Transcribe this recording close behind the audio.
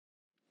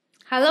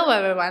Hello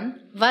everyone,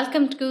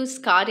 welcome to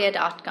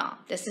sqadia.com.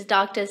 This is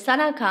Dr.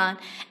 Sana Khan,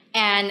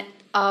 and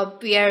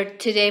we are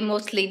today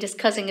mostly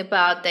discussing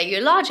about the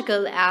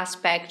urological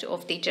aspect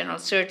of the general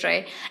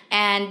surgery,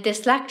 and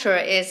this lecture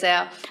is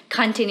a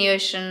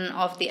continuation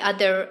of the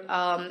other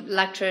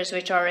lectures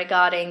which are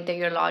regarding the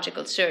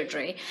urological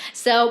surgery.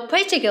 So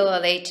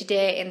particularly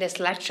today in this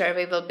lecture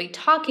we will be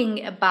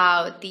talking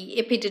about the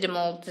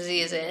epididymal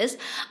diseases,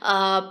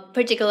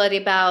 particularly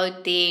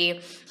about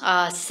the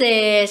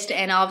cyst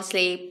and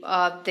obviously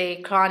the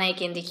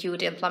chronic and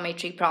acute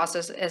inflammatory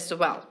process as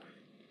well.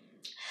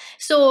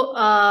 So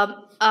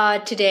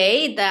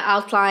today, the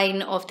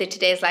outline of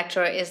today's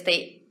lecture is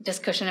the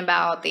discussion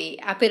about the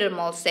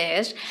epididymal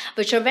cysts,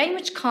 which are very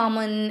much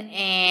common,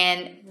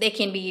 and they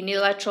can be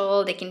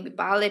unilateral, they can be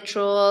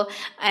bilateral,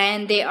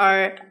 and they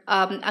are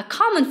a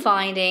common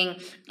finding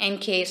in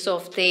case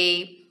of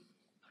the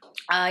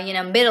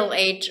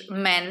middle-aged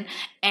men,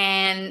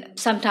 and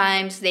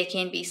sometimes they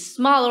can be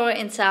smaller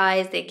in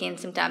size,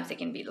 sometimes they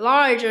can be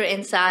larger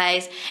in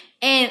size,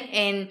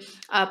 and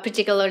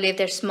particularly if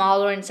they're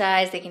smaller in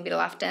size, they can be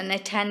left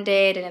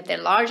unattended, and if they're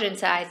larger in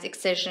size,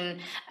 excision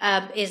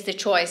is the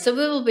choice. So we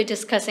will be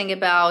discussing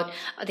about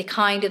the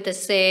kind of the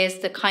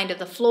cyst, the kind of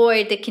the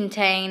fluid they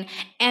contain,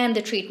 and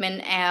the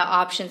treatment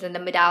options and the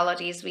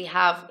modalities we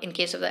have in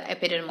case of the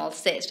epididymal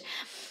cyst.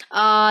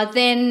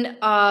 Then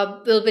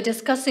we'll be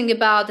discussing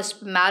about the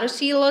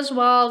spermatocele as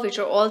well, which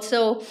are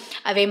also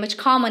very much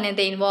common, and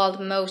they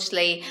involve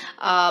mostly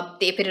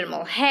the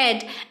epididymal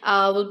head.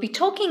 We'll be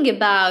talking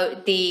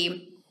about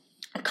the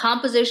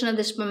composition of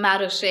the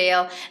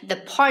spermatocele, the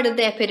part of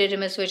the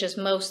epididymis which is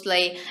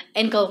mostly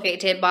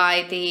inculcated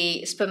by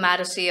the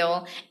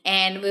spermatocele,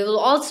 and we will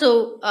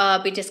also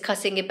be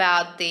discussing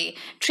about the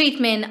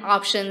treatment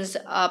options,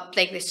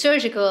 like the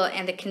surgical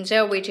and the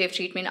conservative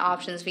treatment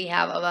options we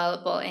have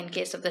available in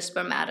case of the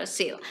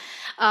spermatocele.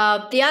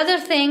 The other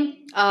thing,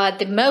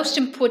 the most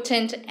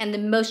important and the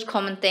most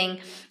common thing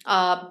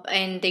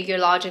in the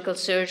urological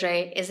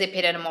surgery is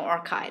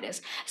epididymo-orchitis.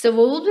 So we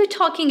will be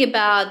talking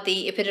about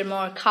the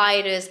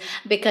epididymo-orchitis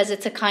because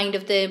it's a kind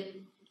of the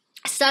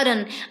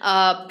sudden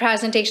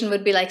presentation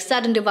would be like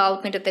sudden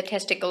development of the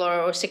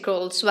testicular or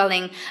sacral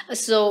swelling.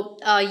 So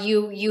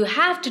you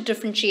have to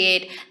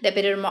differentiate the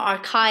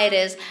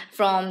epididymo-orchitis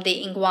from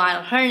the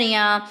inguinal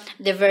hernia,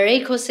 the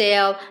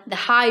varicocele, the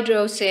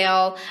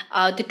hydrocele,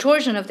 the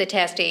torsion of the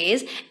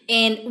testes,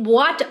 and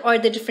what are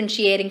the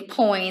differentiating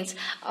points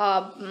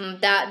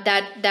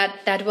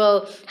that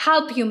will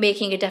help you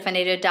making a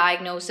definitive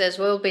diagnosis.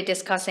 We'll be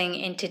discussing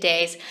in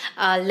today's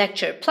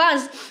lecture.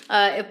 Plus,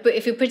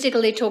 if you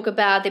particularly talk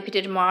about the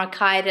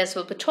epididymo-orchitis,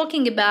 we'll be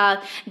talking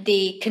about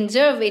the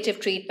conservative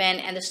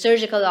treatment and the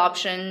surgical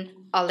option,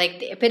 like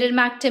the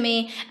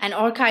epididymectomy and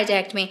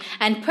orchidectomy,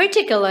 and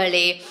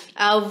particularly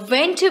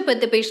when to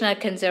put the patient on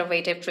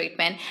conservative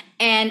treatment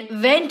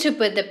and when to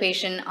put the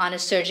patient on a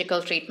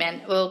surgical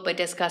treatment, we'll be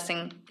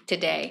discussing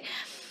today.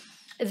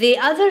 The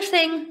other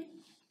thing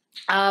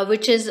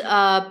which is,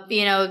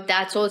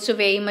 that's also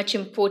very much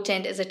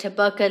important is a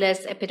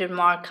tuberculous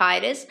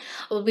epididymo-orchitis.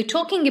 We'll be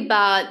talking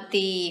about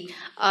the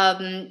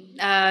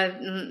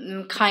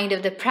kind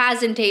of the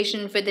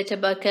presentation for the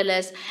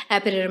tuberculous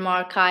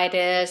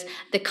epididymo-orchitis,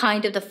 the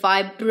kind of the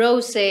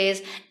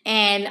fibrosis,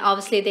 and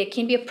obviously there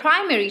can be a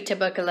primary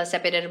tuberculous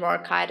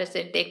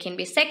epididymo-orchitis, there can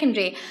be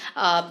secondary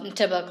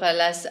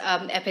tuberculous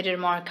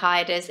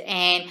epididymo-orchitis,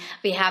 and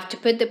we have to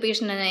put the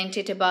patient on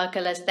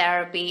anti-tuberculous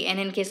therapy. And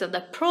in case of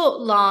the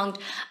prolonged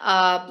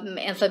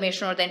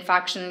inflammation or the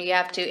infection, you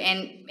have to,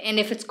 and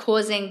if it's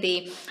causing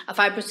the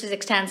fibrosis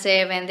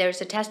extensive and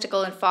there's a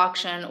testicle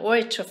infarction or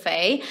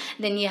atrophy,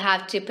 then you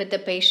have to put the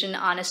patient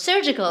on a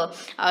surgical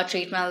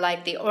treatment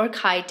like the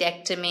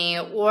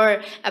orchidectomy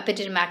or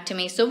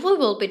epididymectomy. So we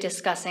will be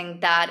discussing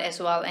that as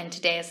well in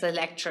today's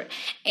lecture.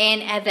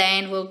 And at the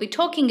end, we'll be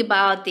talking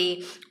about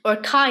the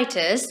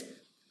orchitis,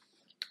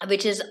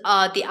 which is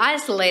the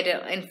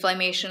isolated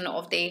inflammation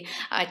of the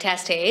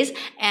testes,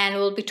 and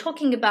we'll be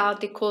talking about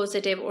the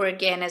causative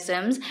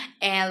organisms,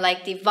 and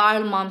like the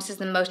viral mumps is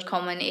the most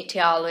common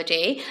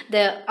etiology,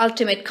 the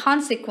ultimate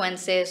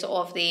consequences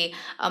of the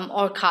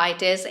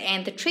orchitis,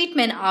 and the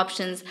treatment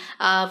options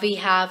we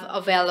have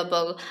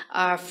available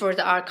for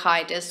the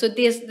orchitis. So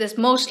this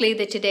mostly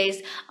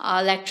today's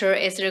lecture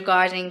is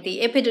regarding the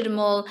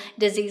epididymal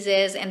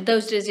diseases and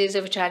those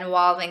diseases which are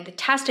involving the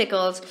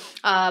testicles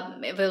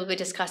we'll be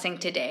discussing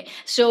today.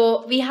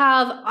 So we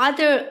have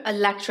other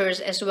lectures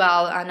as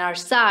well on our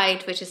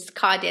site, which is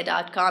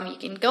sqadia.com. You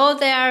can go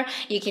there,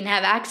 you can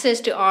have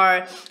access to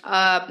our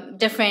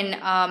different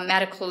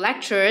medical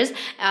lectures,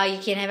 you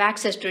can have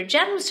access to a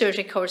general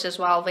surgery course as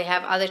well. We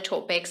have other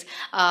topics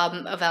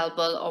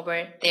available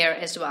over there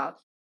as well.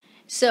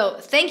 So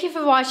thank you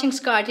for watching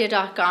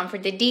sqadia.com. For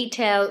the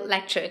detailed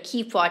lecture,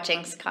 keep watching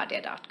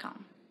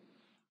sqadia.com.